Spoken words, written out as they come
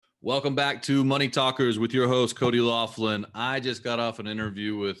Welcome back to Money Talkers with your host, Cody Laughlin. I just got off an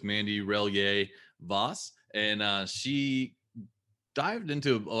interview with Mandy Relier Voss, and she dived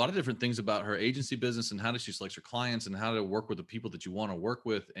into a lot of different things about her agency business and how she selects her clients and how to work with the people that you want to work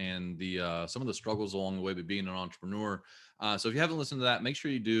with and the some of the struggles along the way of being an entrepreneur. So if you haven't listened to that, make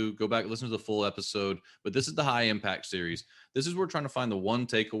sure you do go back, listen to the full episode. But this is the high impact series. This is where we're trying to find the one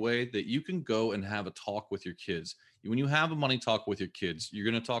takeaway that you can go and have a talk with your kids. When you have a money talk with your kids, you're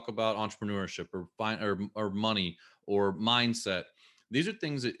going to talk about entrepreneurship or money or mindset. These are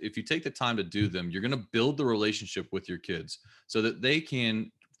things that if you take the time to do them, you're going to build the relationship with your kids so that they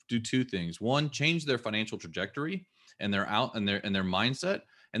can do two things. One, change their financial trajectory and their mindset.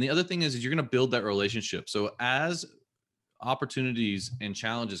 And the other thing is you're going to build that relationship. So as opportunities and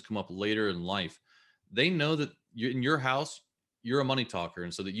challenges come up later in life, they know that you're in your house, you're a money talker.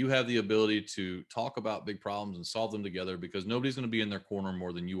 And so that you have the ability to talk about big problems and solve them together because nobody's going to be in their corner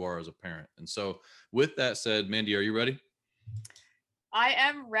more than you are as a parent. And so with that said, Mandy, are you ready? I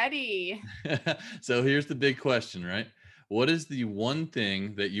am ready. So here's the big question, right? What is the one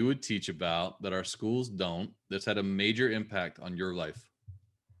thing that you would teach about that our schools don't that's had a major impact on your life?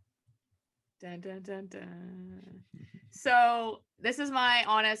 Dun, dun, dun, dun. So this is my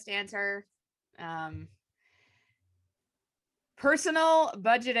honest answer. Personal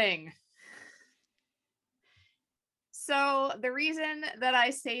budgeting. So the reason that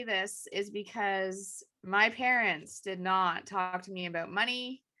I say this is because my parents did not talk to me about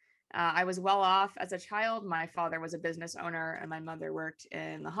money. I was well off as a child. My father was a business owner and my mother worked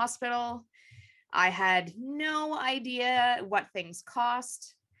in the hospital. I had no idea what things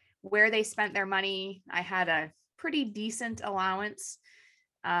cost, where they spent their money. I had a pretty decent allowance.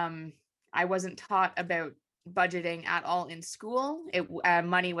 I wasn't taught about budgeting at all in school.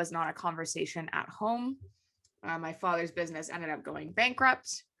 Money was not a conversation at home. My father's business ended up going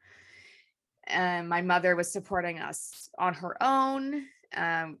bankrupt. My mother was supporting us on her own.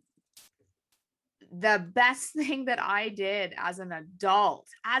 The best thing that I did as an adult,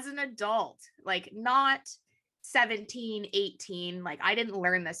 like not 17, 18, like I didn't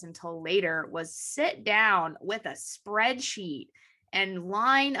learn this until later, was sit down with a spreadsheet and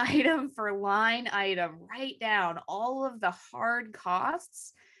line item for line item, write down all of the hard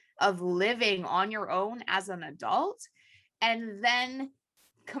costs of living on your own as an adult, and then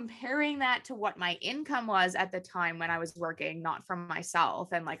comparing that to what my income was at the time when I was working, not for myself.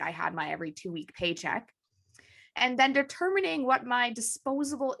 And like I had my every 2-week paycheck, and then determining what my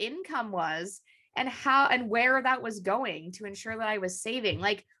disposable income was and how and where that was going to ensure that I was saving.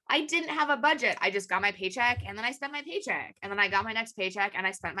 Like I didn't have a budget. I just got my paycheck and then I spent my paycheck. And then I got my next paycheck and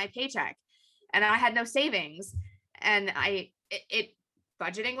I spent my paycheck. And I had no savings. And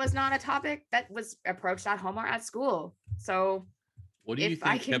budgeting was not a topic that was approached at home or at school. So what do you if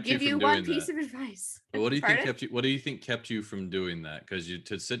I think can kept you give you from one doing piece that? of advice. What do you think Pardon? kept you from doing that? Because you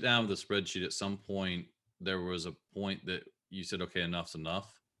to sit down with a spreadsheet at some point, there was a point that you said, okay, enough's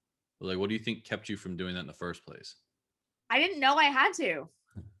enough. But like, what do you think kept you from doing that in the first place? I didn't know I had to.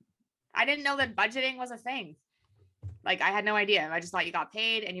 I didn't know that budgeting was a thing. Like I had no idea. I just thought you got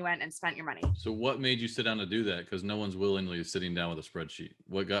paid and you went and spent your money. So what made you sit down to do that? Because no one's willingly sitting down with a spreadsheet.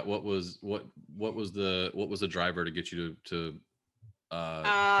 What was the driver to get you to put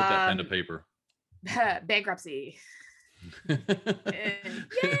that pen to paper? Bankruptcy. Yay!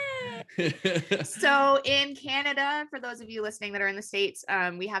 So in Canada, for those of you listening that are in the States,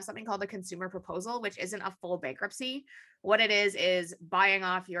 we have something called a consumer proposal, which isn't a full bankruptcy. What it is buying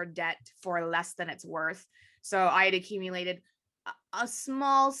off your debt for less than it's worth. So I had accumulated a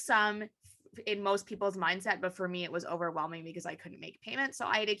small sum in most people's mindset, but for me, it was overwhelming because I couldn't make payments. So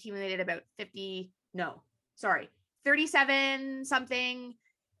I had accumulated about 37 something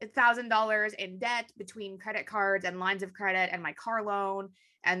 $1,000 in debt between credit cards and lines of credit and my car loan.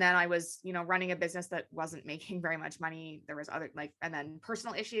 And then I was, running a business that wasn't making very much money. There was and then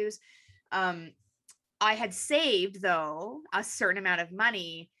personal issues. I had saved though a certain amount of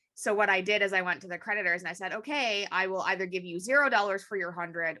money. So what I did is I went to the creditors and I said, okay, I will either give you $0 for your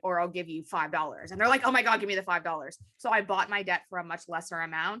 100 or I'll give you $5. And they're like, oh my God, give me the $5. So I bought my debt for a much lesser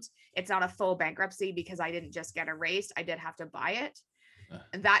amount. It's not a full bankruptcy because I didn't just get erased. I did have to buy it.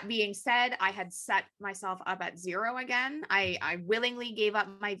 That being said, I had set myself up at zero again. I willingly gave up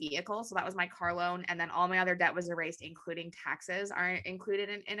my vehicle. So that was my car loan. And then all my other debt was erased, including taxes are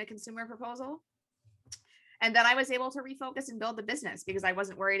included in a consumer proposal. And then I was able to refocus and build the business because I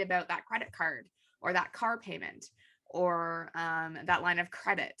wasn't worried about that credit card or that car payment or that line of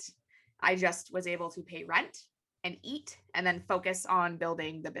credit. I just was able to pay rent and eat and then focus on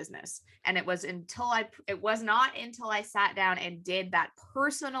building the business. And it was not until I sat down and did that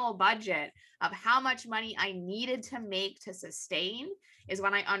personal budget of how much money I needed to make to sustain is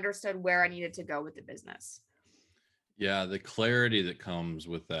when I understood where I needed to go with the business. Yeah, the clarity that comes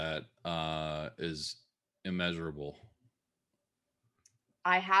with that is immeasurable.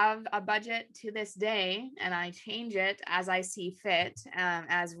 I have a budget to this day and I change it as I see fit.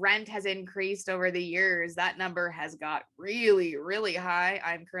 As rent has increased over the years, that number has got really, really high.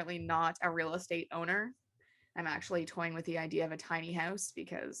 I'm currently not a real estate owner. I'm actually toying with the idea of a tiny house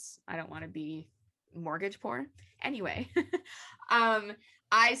because I don't want to be mortgage poor. Anyway,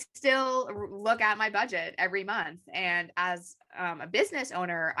 I still look at my budget every month. And as a business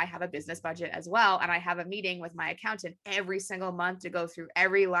owner, I have a business budget as well. And I have a meeting with my accountant every single month to go through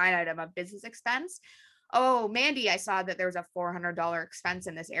every line item of business expense. Oh, Mandy, I saw that there's a $400 expense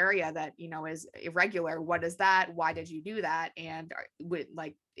in this area that, is irregular. What is that? Why did you do that? And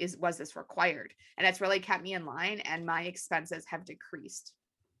was this required? And it's really kept me in line, and my expenses have decreased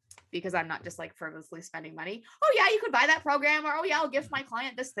because I'm not just like frivolously spending money. Oh yeah, you could buy that program, or oh yeah, I'll gift my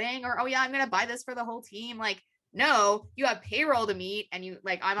client this thing, or oh yeah, I'm going to buy this for the whole team. Like, no, you have payroll to meet, and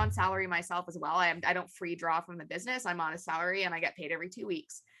I'm on salary myself as well. I don't free draw from the business. I'm on a salary and I get paid every 2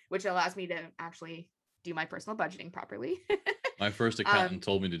 weeks, which allows me to actually do my personal budgeting properly. My first accountant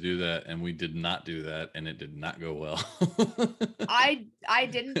told me to do that, and we did not do that, and it did not go well. I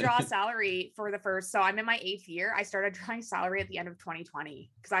didn't draw salary for the first, so I'm in my 8th year. I started drawing salary at the end of 2020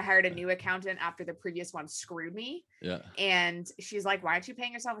 because I hired a new accountant after the previous one screwed me. Yeah. And she's like, why aren't you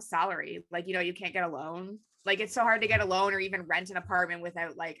paying yourself a salary? Like, you can't get a loan. Like, it's so hard to get a loan or even rent an apartment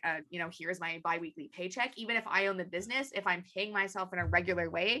without here's my biweekly paycheck. Even if I own the business, if I'm paying myself in a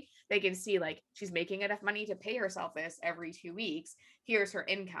regular way, they can see like she's making enough money to pay herself this every 2 weeks. Here's her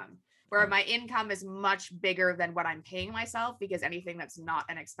income. Where my income is much bigger than what I'm paying myself, because anything that's not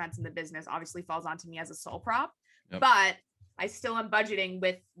an expense in the business obviously falls onto me as a sole prop. Yep. But I still am budgeting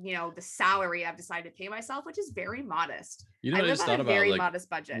with, the salary I've decided to pay myself, which is very modest. I just thought about, very modest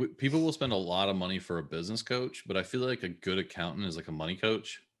budget. People will spend a lot of money for a business coach, but I feel like a good accountant is like a money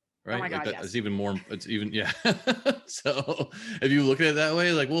coach, right? Oh my God, that, yes. It's even more, yeah. So if you look at it that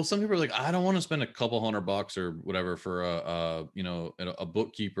way, like, well, some people are like, I don't want to spend a couple $100 or whatever for a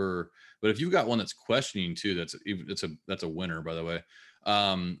bookkeeper. But if you've got one that's questioning too, that's a winner, by the way.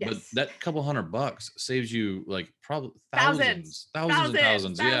 Yes. But that couple $100 saves you like probably thousands.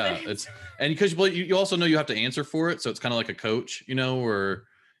 Yeah. And because you also know you have to answer for it. So it's kind of like a coach, where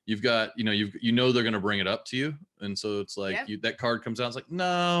you've got, they're going to bring it up to you. And so it's like, yep. That card comes out. It's like,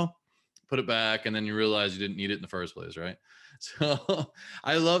 no, put it back. And then you realize you didn't need it in the first place. Right. So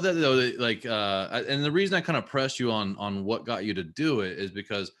I love that though. And the reason I kind of press you on what got you to do it is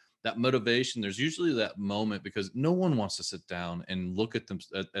because that motivation, there's usually that moment, because no one wants to sit down and look at them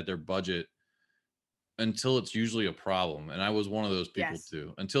at their budget until it's usually a problem. And I was one of those people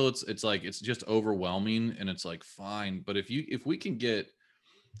too, until it's like, it's just overwhelming and it's like, fine. But if we can get,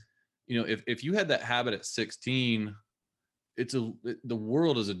 if you had that habit at 16, the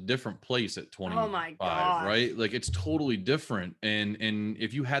world is a different place at 25, oh my God. Right? Like it's totally different. And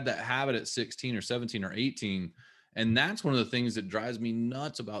if you had that habit at 16 or 17 or 18, and that's one of the things that drives me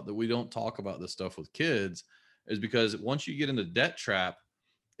nuts about that we don't talk about this stuff with kids, is because once you get in the debt trap,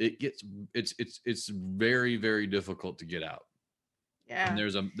 it's very, very difficult to get out. Yeah. And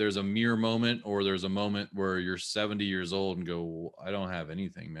there's a mere moment, or there's a moment where you're 70 years old and go, I don't have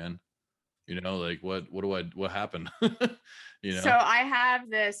anything, man. Like what happened? So I have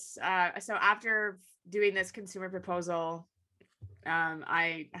this, so after doing this consumer proposal,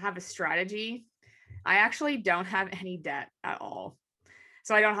 I have a strategy. I actually don't have any debt at all.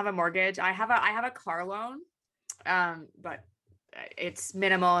 So I don't have a mortgage. I have a car loan, but it's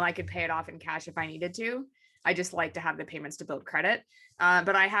minimal and I could pay it off in cash if I needed to. I just like to have the payments to build credit.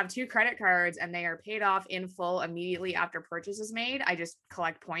 But I have 2 credit cards and they are paid off in full immediately after purchase is made. I just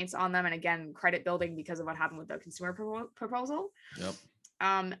collect points on them. And again, credit building because of what happened with the consumer proposal. Yep.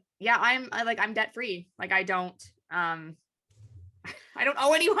 Yeah, I'm debt free. Like I don't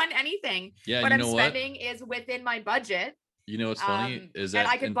owe anyone anything. Yeah, what I'm spending is within my budget. What's funny is that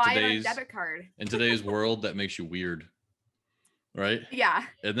I could buy it on a debit card. In today's world, that makes you weird, right? Yeah.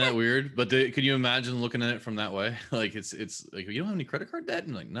 Isn't that weird? But can you imagine looking at it from that way? Like it's like, you don't have any credit card debt,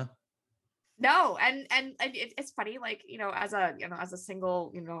 and like no, and it's funny, like as a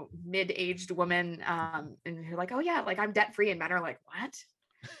single mid-aged woman, and you're like, oh yeah, like I'm debt free, and men are like, what?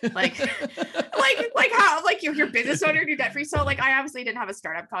 like how, like you're business owner, you're debt free. So like I obviously didn't have a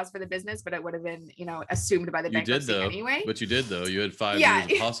startup cost for the business, but it would have been assumed by the bankruptcy anyway. But you did though. You had 5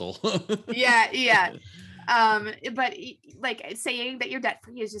 years of hustle. yeah. But like saying that you're debt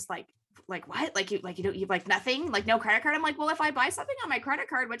free is just like what? Like you don't you like nothing, like no credit card. I'm like, well, if I buy something on my credit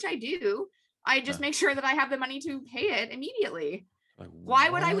card, which I do, I just make sure that I have the money to pay it immediately. Like, why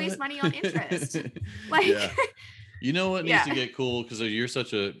would I waste money on interest? Like, yeah. You know what needs to yeah. get cool, because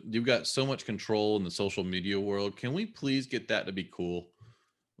you've got so much control in the social media world. Can we please get that to be cool?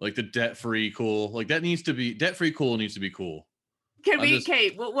 Like the debt-free cool. Like that needs to be debt-free cool needs to be cool. Can we,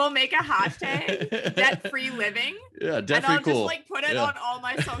 Kate, we'll make a hashtag debt-free living. Yeah, debt-free and I'll cool. just like put it on all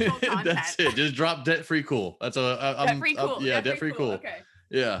my social content. That's it. Just drop debt-free cool. That's debt-free cool. Yeah, debt-free cool. Okay.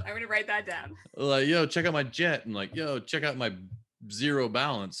 Yeah. I'm gonna write that down. Like, yo, check out my jet, and like, yo, check out my zero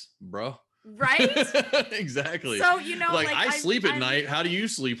balance, bro. Right? Exactly. So, you know, like I sleep at night. How do you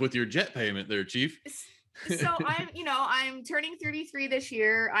sleep with your jet payment there, Chief? So I'm turning 33 this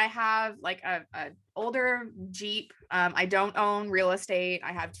year. I have like a older Jeep. I don't own real estate.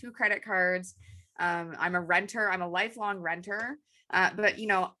 I have 2 credit cards. I'm a renter. I'm a lifelong renter. But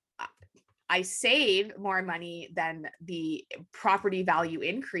I save more money than the property value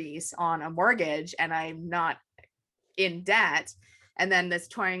increase on a mortgage, and I'm not in debt. And then this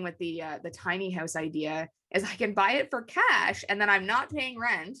toying with the tiny house idea is I can buy it for cash, and then I'm not paying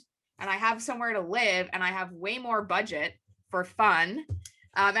rent, and I have somewhere to live, and I have way more budget for fun.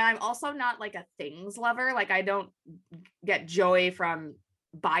 And I'm also not like a things lover. Like I don't get joy from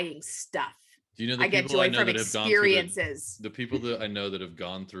buying stuff. Do you know I get joy from experiences? The people that I know that have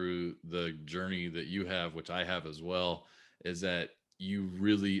gone through the journey that you have, which I have as well, is that you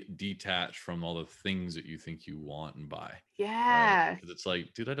really detach from all the things that you think you want and buy. Yeah. Because it's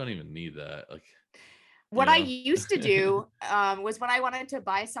like, dude, I don't even need that. Like, what I used to do was when I wanted to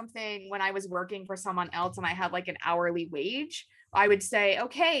buy something when I was working for someone else and I had like an hourly wage, I would say,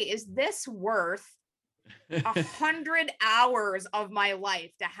 okay, is this worth 100 hours of my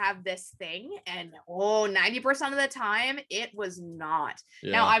life to have this thing? And 90% of the time it was not.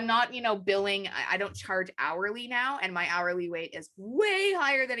 Now I'm not billing. I don't charge hourly now, and my hourly rate is way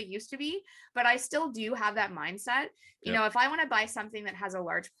higher than it used to be, but I still do have that mindset. If I want to buy something that has a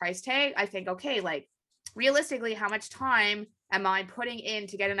large price tag, I think, okay, like realistically, how much time am I putting in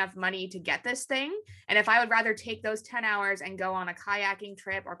to get enough money to get this thing? And if I would rather take those 10 hours and go on a kayaking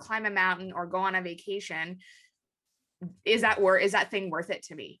trip or climb a mountain or go on a vacation, is that thing worth it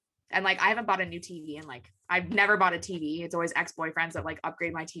to me? And like, I haven't bought a new TV, and like, I've never bought a TV. It's always ex-boyfriends that like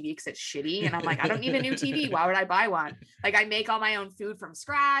upgrade my TV because it's shitty. And I'm like, I don't need a new TV. Why would I buy one? Like, I make all my own food from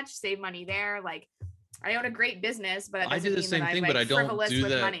scratch, save money there. Like, I own a great business, but I do the same thing, but I don't do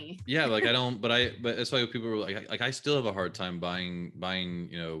that. Money. Yeah, like I don't, but that's why people are like I still have a hard time buying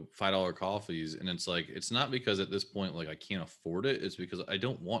 $5 coffees, and it's like, it's not because at this point like I can't afford it. It's because I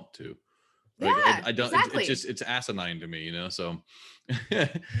don't want to. Like, yeah, I don't. Exactly. It's asinine to me, So,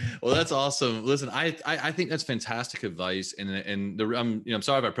 well, that's awesome. Listen, I think that's fantastic advice, and I'm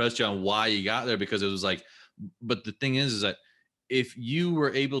sorry if I pressed you on why you got there, because it was like, but the thing is that if you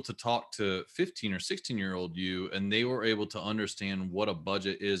were able to talk to 15 or 16-year-old you, and they were able to understand what a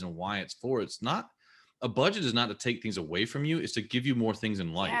budget is and why it's for, it's not, a budget is not to take things away from you. It's to give you more things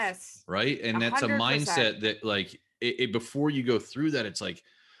in life. Yes. Right. And 100%. That's a mindset that like before you go through that, it's like,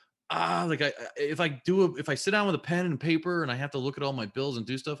 if I sit down with a pen and paper and I have to look at all my bills and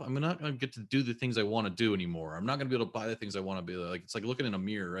do stuff, I'm not going to get to do the things I want to do anymore. I'm not going to be able to buy the things I want to be like. It's like looking in a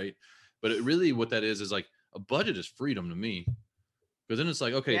mirror. Right. But it really, what that is like a budget is freedom to me. Because then it's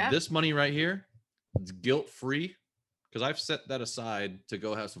like, okay, this money right here, it's guilt-free, because I've set that aside to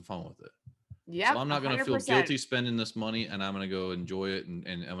go have some fun with it. Yeah. So I'm not going to feel guilty spending this money, and I'm going to go enjoy it, and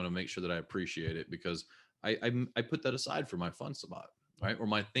I'm going to make sure that I appreciate it, because I put that aside for my fun spot, right? Or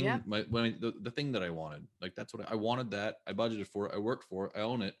my thing, the thing that I wanted. Like, that's what I wanted. That I budgeted for it. I worked for it. I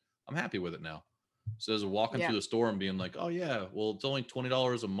own it. I'm happy with it now. So as walking through the store and being like, oh yeah, well, it's only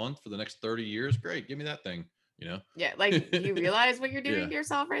 $20 a month for the next 30 years. Great, give me that thing. Yeah, like you realize what you're doing to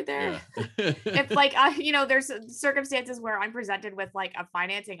yourself right there. Yeah. If like there's circumstances where I'm presented with like a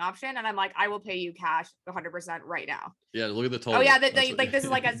financing option, and I'm like, I will pay you cash 100% right now. Yeah, look at the total. Oh yeah, like this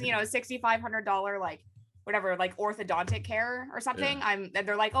is like a $6,500 like whatever, like orthodontic care or something. And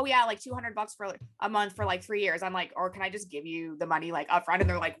they're like, oh yeah, like $200 for a month for like 3 years. I'm like, or can I just give you the money like upfront? And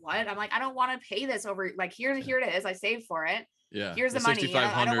they're like, what? I'm like, I don't want to pay this over, like here it is. I saved for it. Yeah. Here's the money.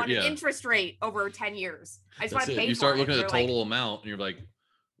 I don't want an interest rate over 10 years. I just want to pay. You start looking at the total amount, and you're like,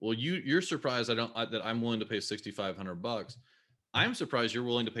 well, you're surprised that I'm willing to pay $6,500. I'm surprised you're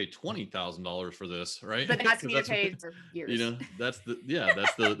willing to pay $20,000 for this, right? But asking me to pay for years. That's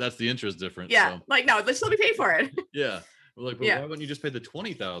the interest difference. Yeah. So. Like, no, let's let me pay for it. Yeah. We're like, why wouldn't you just pay the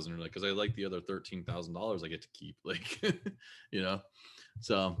 $20,000? Like, because I like the other $13,000 I get to keep. Like,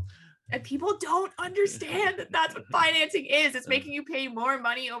 So And people don't understand that that's what financing is. It's making you pay more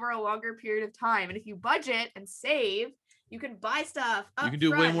money over a longer period of time. And if you budget and save, you can buy stuff up you can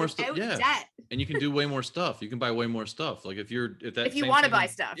do way more stuff stuff. without Yeah. debt. And you can do way more stuff. You can buy way more stuff. Like if you want to buy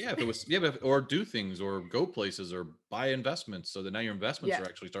stuff. Yeah, if it was, or do things or go places or buy investments, so that now your investments are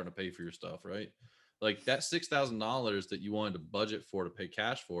actually starting to pay for your stuff, right? Like that $6,000 that you wanted to budget for to pay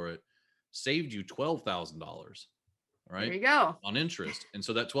cash for it saved you $12,000, right? There you go. On interest. And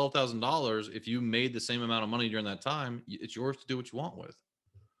so that $12,000, if you made the same amount of money during that time, it's yours to do what you want with.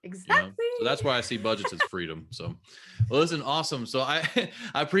 Exactly. So that's why I see budgets as freedom. So, well, listen, awesome. So I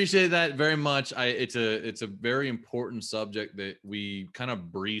appreciate that very much. It's a very important subject that we kind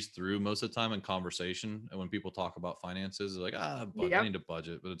of breeze through most of the time in conversation. And when people talk about finances, they're like, I need to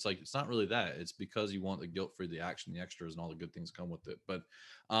budget, but it's like, it's not really that. It's because you want the guilt-free, the action, the extras, and all the good things come with it. But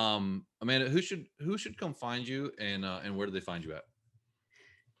Amanda, who should come find you, and where do they find you at?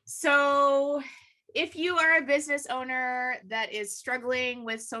 So if you are a business owner that is struggling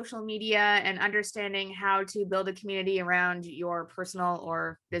with social media and understanding how to build a community around your personal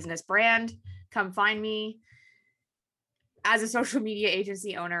or business brand, come find me. As a social media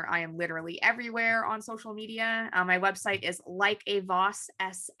agency owner, I am literally everywhere on social media. My website is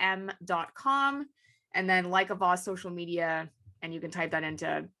likeavossm.com, and then Like a Voss social media, and you can type that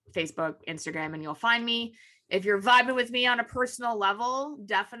into Facebook, Instagram, and you'll find me. If you're vibing with me on a personal level,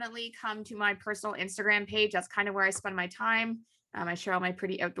 definitely come to my personal Instagram page. That's kind of where I spend my time. I share all my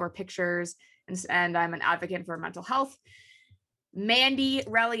pretty outdoor pictures, and I'm an advocate for mental health. Mandy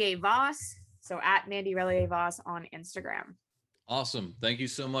Relier Voss. So at Mandy Relier Voss on Instagram. Awesome. Thank you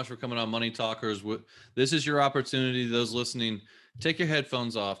so much for coming on Money Talkers. This is your opportunity. Those listening, take your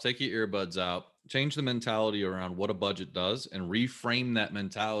headphones off, take your earbuds out, change the mentality around what a budget does, and reframe that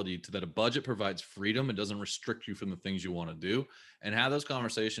mentality to that a budget provides freedom. It doesn't restrict you from the things you want to do, and have those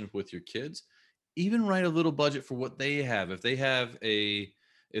conversations with your kids. Even write a little budget for what they have. If they have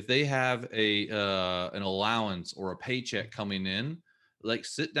an allowance or a paycheck coming in, like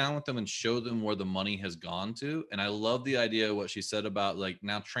sit down with them and show them where the money has gone to. And I love the idea of what she said about, like,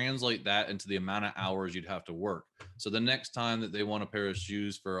 now translate that into the amount of hours you'd have to work. So the next time that they want a pair of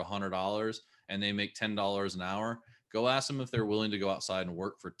shoes for $100 and they make $10 an hour, go ask them if they're willing to go outside and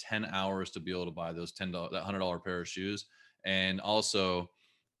work for 10 hours to be able to buy those that $100 pair of shoes. And also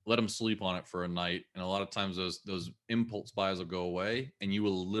let them sleep on it for a night. And a lot of times those impulse buys will go away, and you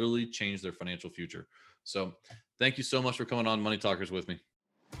will literally change their financial future. So thank you so much for coming on Money Talkers with me.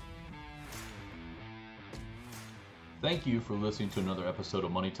 Thank you for listening to another episode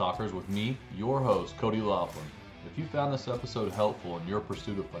of Money Talkers with me, your host, Cody Laughlin. If you found this episode helpful in your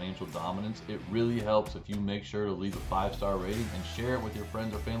pursuit of financial dominance, it really helps if you make sure to leave a 5-star rating and share it with your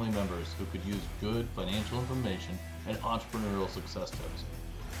friends or family members who could use good financial information and entrepreneurial success tips.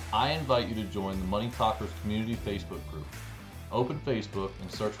 I invite you to join the Money Talkers community Facebook group. Open Facebook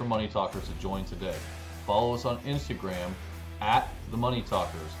and search for Money Talkers to join today. Follow us on Instagram at The Money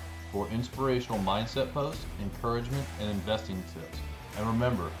Talkers for inspirational mindset posts, encouragement, and investing tips. And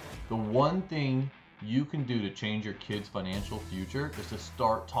remember, the one thing you can do to change your kids' financial future is to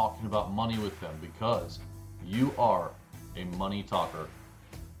start talking about money with them, because you are a money talker